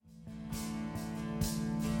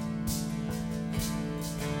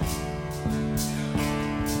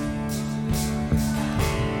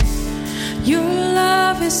Your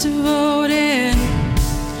love is devoted,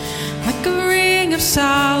 like a ring of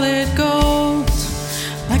solid gold,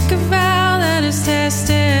 like a vow that is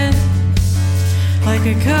tested, like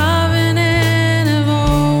a covenant of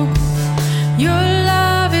old. Your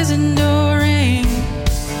love is enduring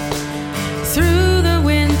through the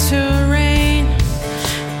winter rain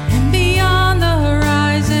and beyond the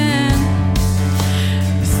horizon,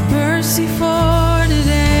 with mercy for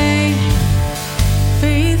today.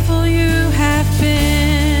 Faithful you have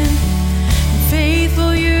been, and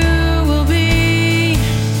faithful you will be.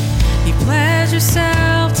 You pledge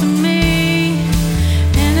yourself to me,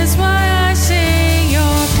 and it's why I sing.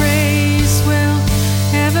 Your praise will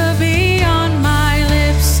ever be on my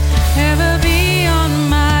lips, ever be on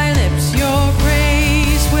my lips. Your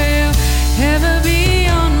praise will ever be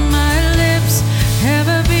on my lips,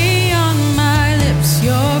 ever be on my lips.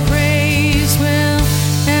 Your praise will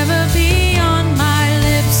ever be on my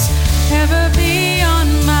lips, ever be on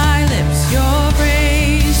my lips. Your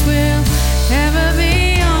praise will ever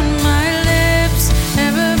be on my lips,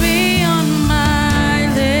 ever be on my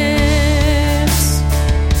lips.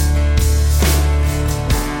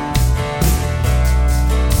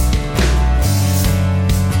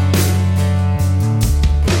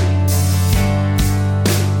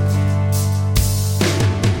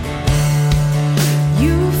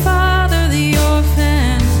 You father the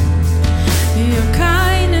orphan, your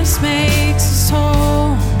kindness makes us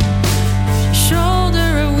whole. You shoulder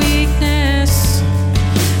a weakness,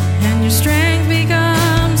 and your strength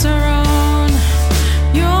becomes our own.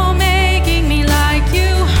 You're making me like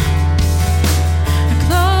you,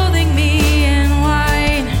 clothing me in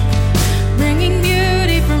white, bringing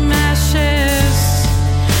beauty from ashes.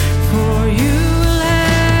 For you will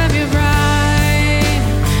have your bride,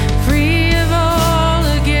 free of all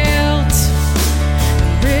the guilt,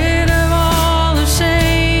 rid of all the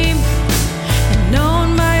shame, and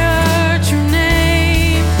known by her true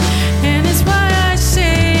name. And it's why I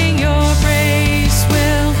sing. Your praise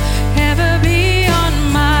will ever be on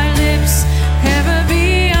my lips, ever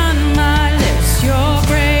be on my lips. Your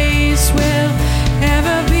praise will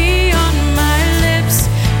ever be on my lips,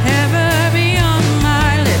 ever be on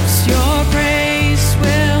my lips. Your praise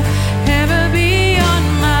will ever be on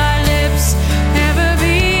my lips, ever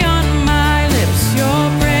be on my lips. Your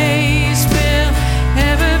praise will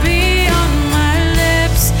ever be on my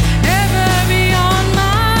lips, ever be on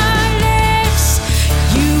my lips.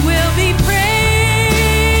 You will be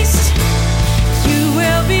praised, you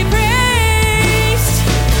will be praised,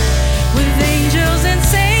 with angels and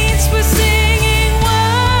saints we're singing,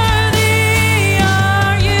 worthy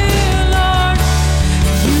are you, Lord.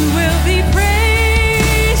 You will be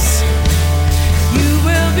praised, you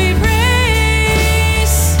will be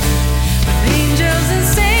praised, with angels and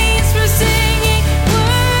saints we're singing,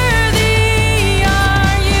 worthy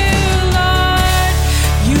are you, Lord.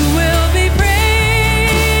 You will be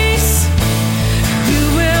praised, you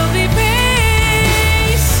will be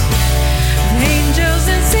praised, with angels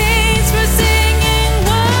and saints we're singing,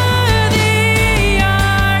 worthy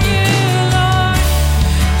are you, Lord.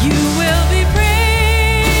 You will be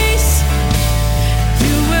praised,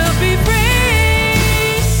 you will be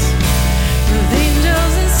praised, with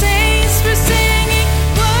angels and saints we're singing,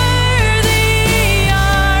 worthy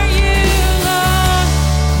are you, Lord.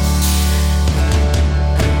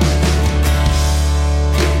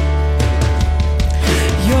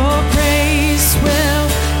 Your praise will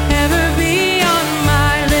ever be on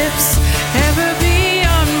my lips, ever be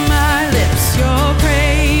on my lips. Your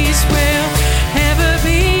praise will ever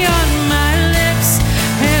be on my lips,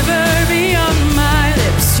 ever be on my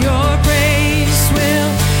lips. Your praise will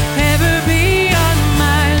ever be on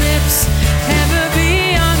my lips, ever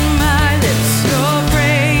be on my lips. Your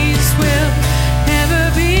praise will ever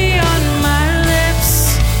be on my lips.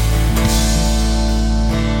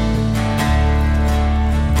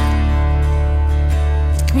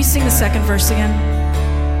 Can we sing the second verse again?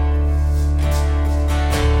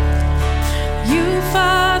 You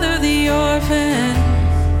father the orphan,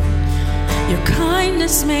 your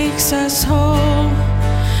kindness makes us whole.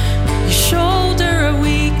 You shoulder a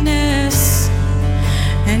weakness,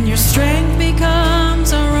 and your strength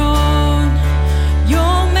becomes our own.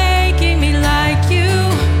 You're making me like you,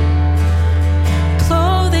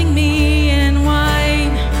 clothing me in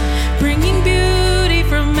white, bringing beauty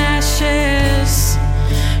from ashes.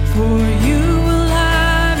 For you will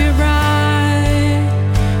have your bride,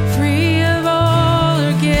 free of all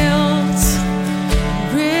her guilt,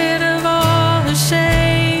 rid of all her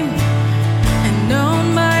shame, and no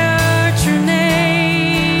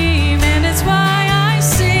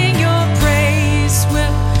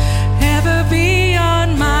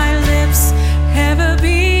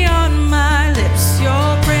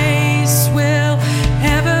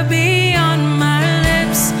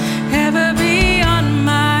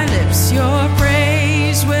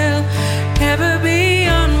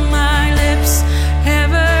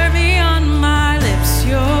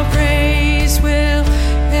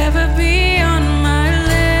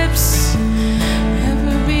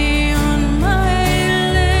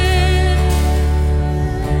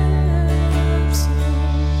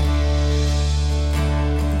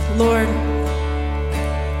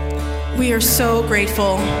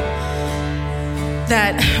grateful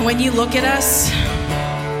that when you look at us,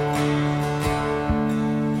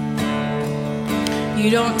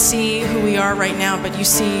 you don't see who we are right now, but you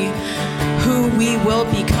see who we will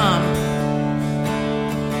become.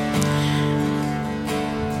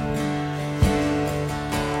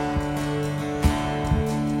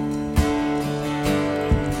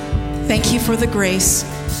 Thank you for the grace.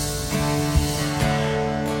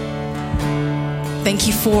 Thank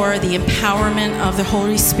you for the empowerment of the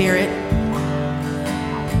Holy Spirit.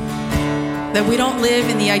 That we don't live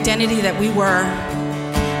in the identity that we were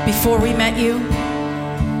before we met you.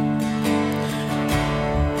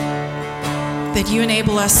 That you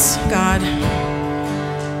enable us, God,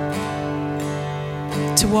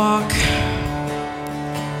 to walk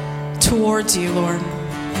towards you, Lord.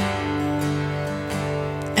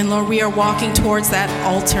 And Lord, we are walking towards that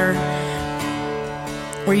altar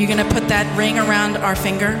where you're going to put that ring around our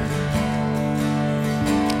finger,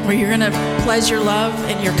 where you're going to pledge your love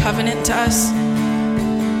and your covenant to us.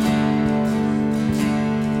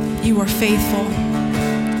 You are faithful.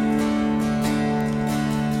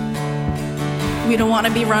 We don't want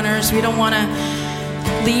to be runners. We don't want to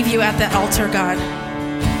leave you at that altar, God.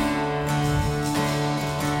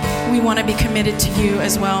 We want to be committed to you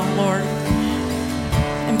as well, Lord.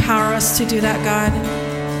 Empower us to do that, God.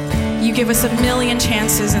 You give us a million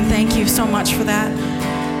chances, and thank you so much for that.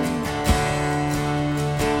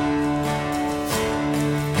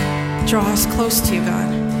 Draw us close to you,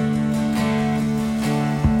 God.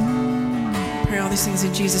 I pray all these things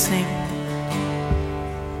in Jesus' name.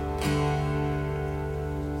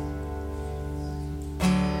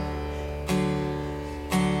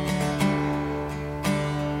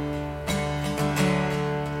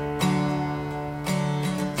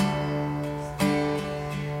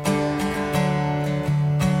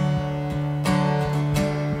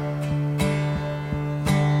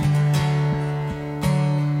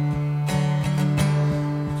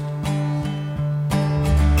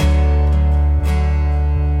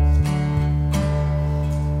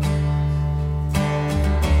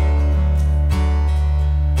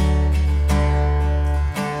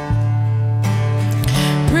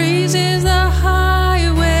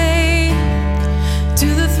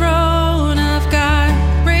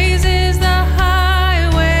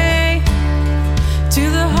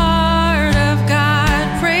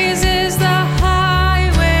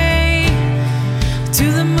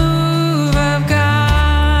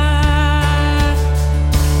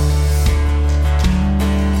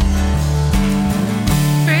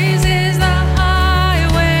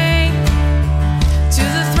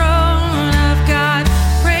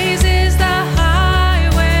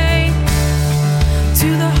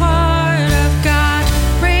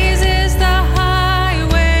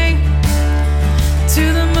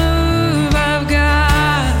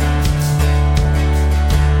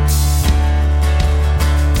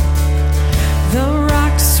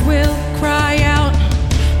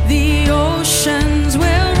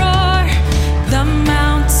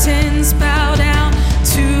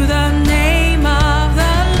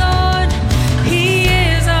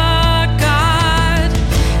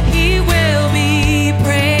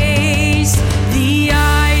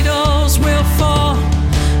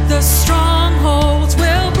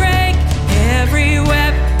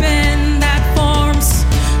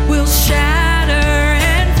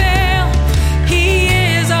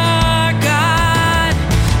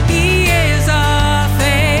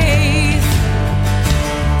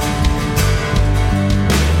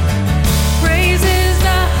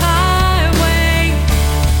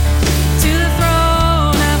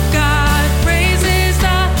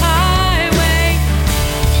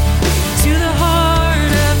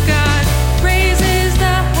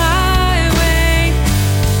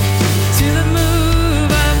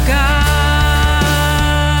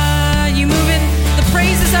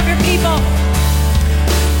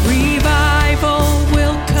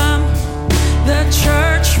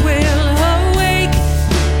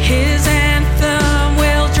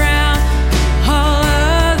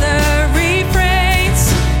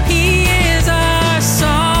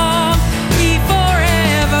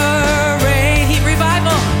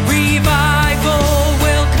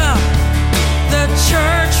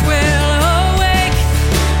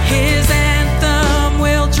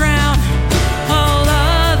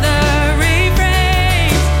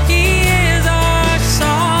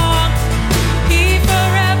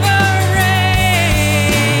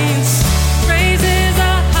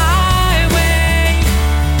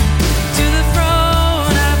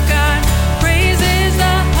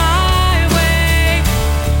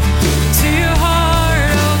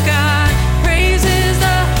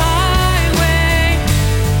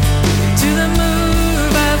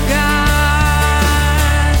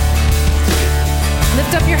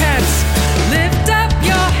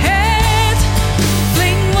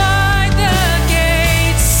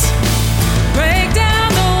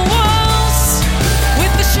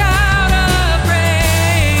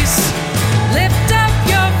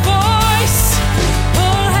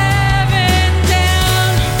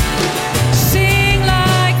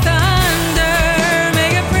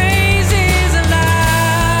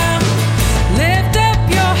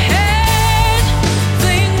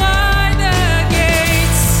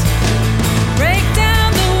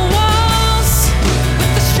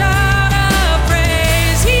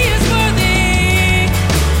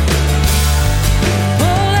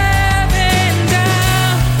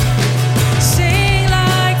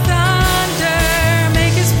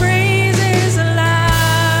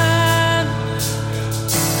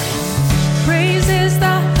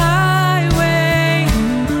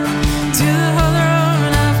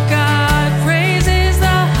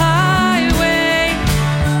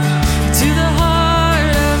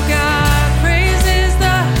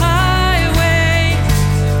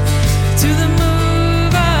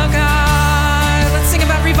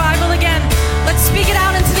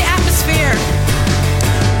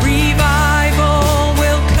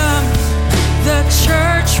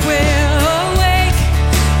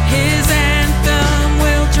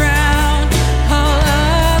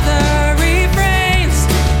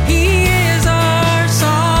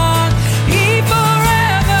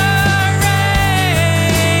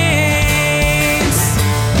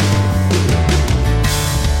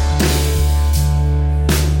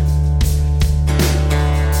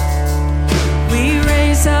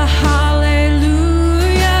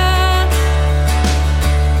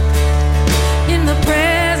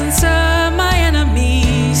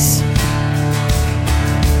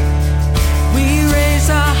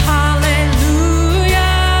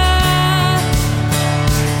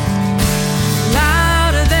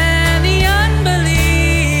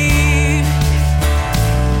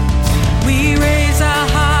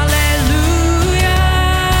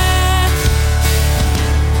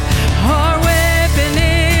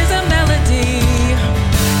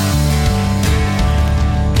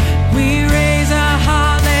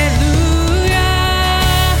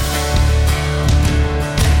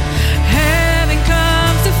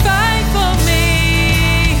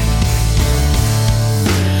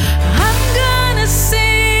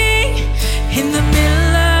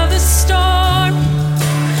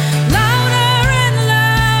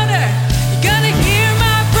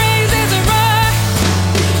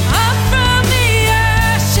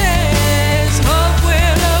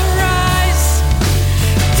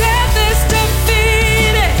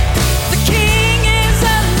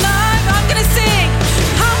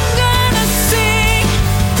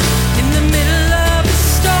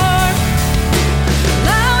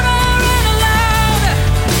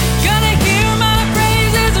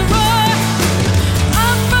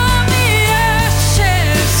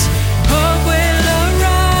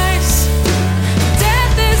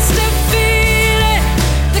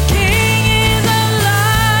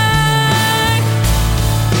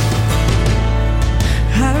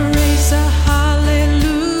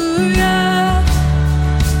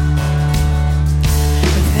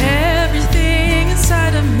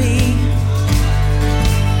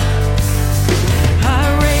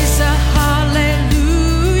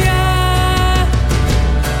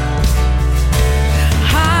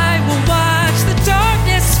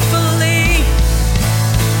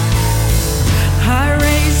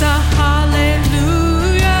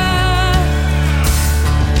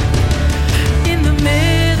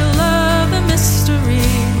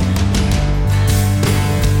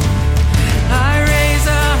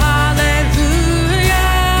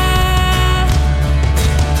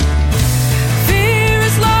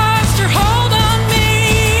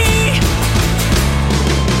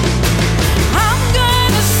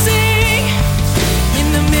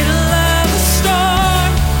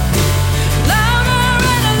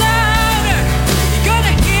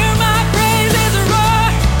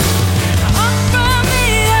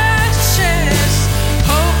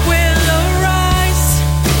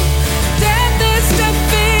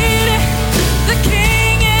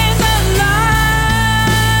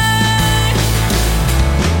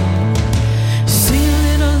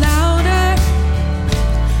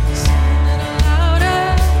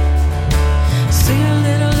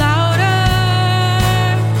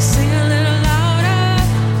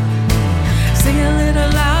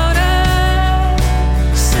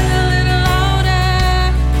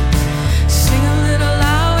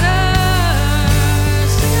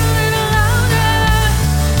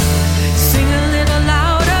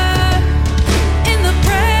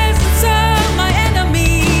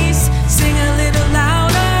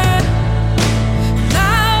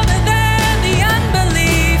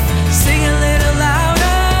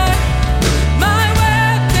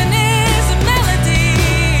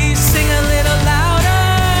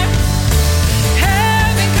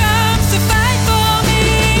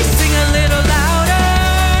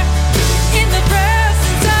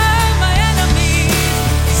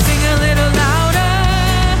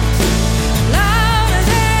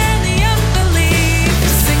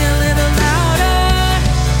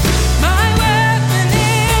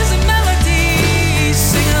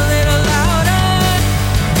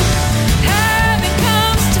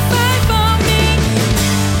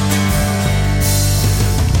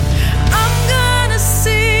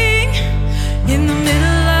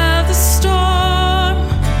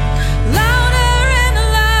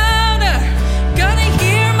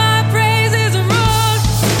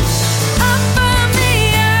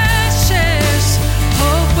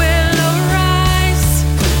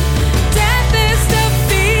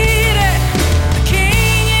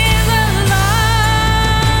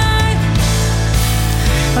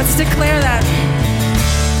 Let's declare that.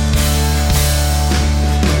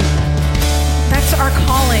 That's our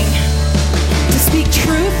calling, to speak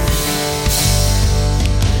truth.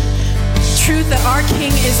 Truth that our King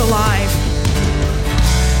is alive.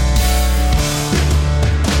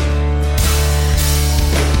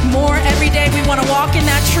 More every day we want to walk in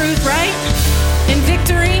that truth, right? In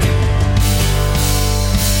victory.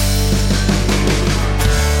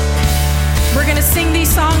 We're going to sing these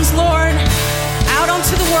songs, Lord, out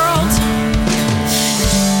onto the world.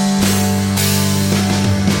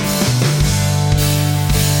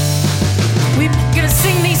 We're going to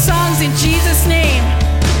sing these songs in Jesus' name.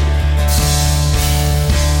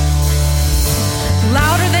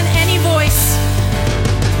 Louder than any voice.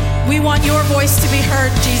 We want your voice to be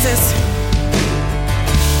heard, Jesus.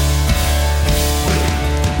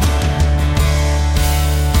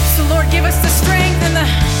 So Lord, give us the strength and the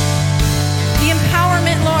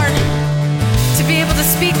empowerment, Lord, to be able to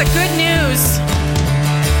speak the good news.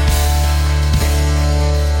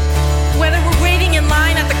 Whether we're waiting in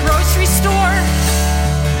line at the grocery store,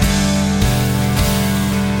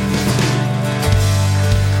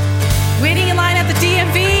 waiting in line at the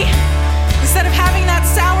DMV, instead of having that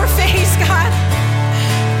sour face, God,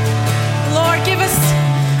 Lord, give us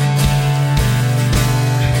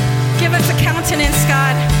a countenance,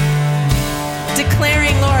 God,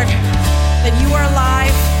 declaring, Lord, that you are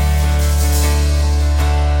alive.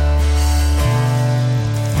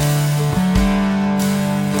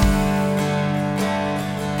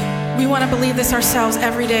 We want to believe this ourselves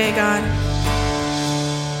every day, God.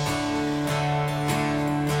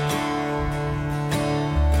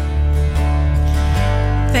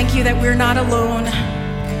 Thank you that we're not alone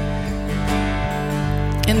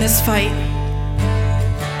in this fight.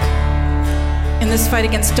 In this fight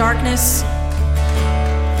against darkness,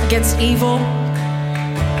 against evil.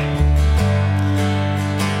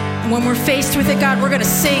 And when we're faced with it, God, we're going to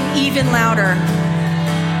sing even louder.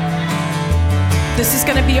 This is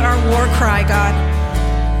going to be our war cry, God.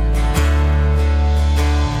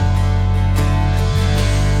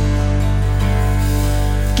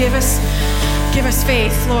 Give us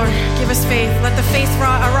faith, Lord. Give us faith. Let the faith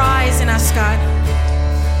arise in us, God.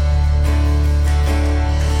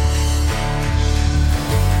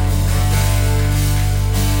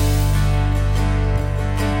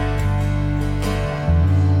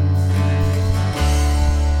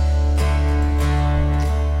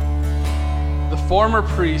 The former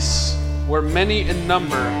priests were many in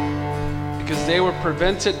number because they were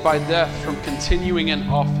prevented by death from continuing in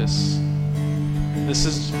office. This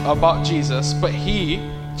is about Jesus, but he,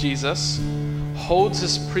 Jesus, holds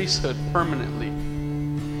his priesthood permanently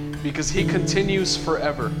because he continues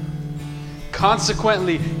forever.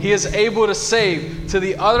 Consequently, he is able to save to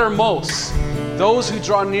the uttermost those who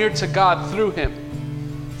draw near to God through him,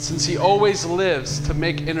 since he always lives to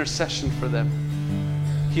make intercession for them.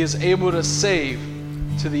 He is able to save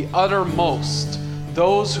to the uttermost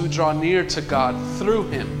those who draw near to God through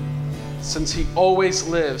him, since he always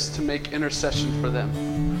lives to make intercession for them.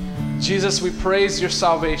 Jesus, we praise your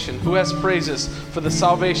salvation. Who has praises for the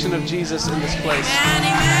salvation of Jesus in this place? Amen,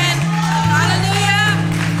 amen.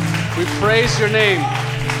 Hallelujah. We praise your name.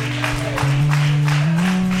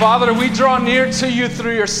 Father, we draw near to you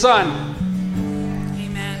through your Son.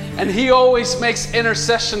 Amen. And he always makes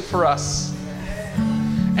intercession for us.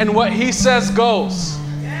 And what he says goes,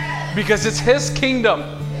 because it's his kingdom.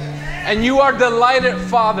 And you are delighted,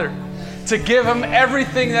 Father, to give him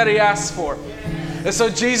everything that he asks for. And so,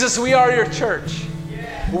 Jesus, we are your church.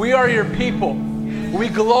 We are your people. We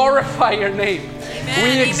glorify your name. Amen,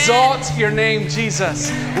 we exalt your name,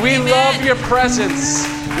 Jesus. We love your presence.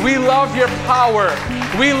 We love your power.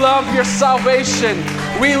 We love your salvation.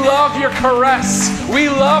 We love your caress. We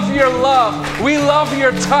love your love. We love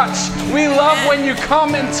your touch. We love when you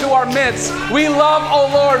come into our midst. We love, oh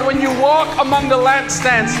Lord, when you walk among the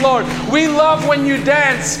lampstands, Lord. We love when you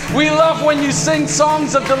dance. We love when you sing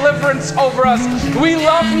songs of deliverance over us. We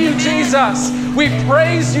love you, Jesus. We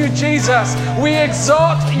praise you, Jesus. We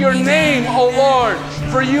exalt your name, oh Lord,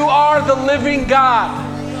 for you are the living God.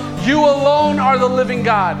 You alone are the living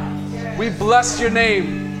God. We bless your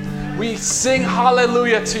name. We sing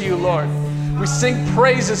hallelujah to you, Lord. We sing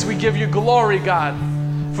praises. We give you glory, God,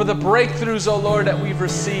 for the breakthroughs, oh Lord, that we've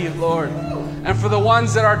received, Lord, and for the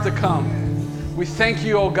ones that are to come. We thank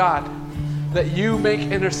you, oh God, that you make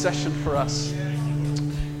intercession for us.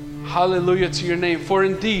 Hallelujah to your name. For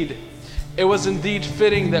indeed, it was indeed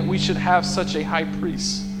fitting that we should have such a high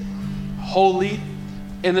priest, holy,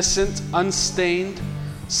 innocent, unstained,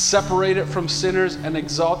 separated from sinners, and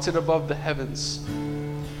exalted above the heavens.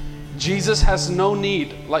 Jesus has no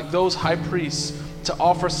need, like those high priests, to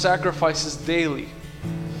offer sacrifices daily,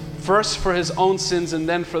 first for his own sins and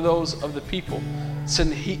then for those of the people,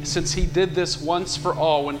 since he did this once for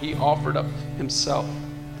all when he offered up himself.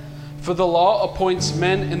 For the law appoints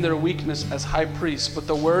men in their weakness as high priests, but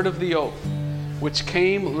the word of the oath, which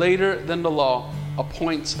came later than the law,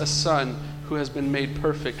 appoints a son who has been made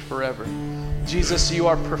perfect forever. Jesus, you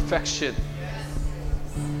are perfection.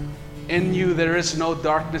 In you there is no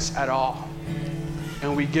darkness at all.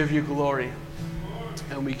 And we give you glory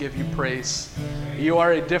and we give you praise. You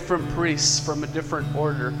are a different priest from a different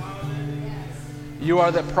order. You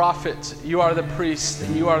are the prophet, you are the priest,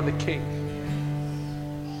 and you are the king.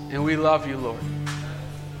 And we love you, Lord.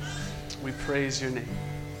 We praise your name.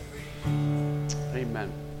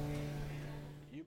 Amen.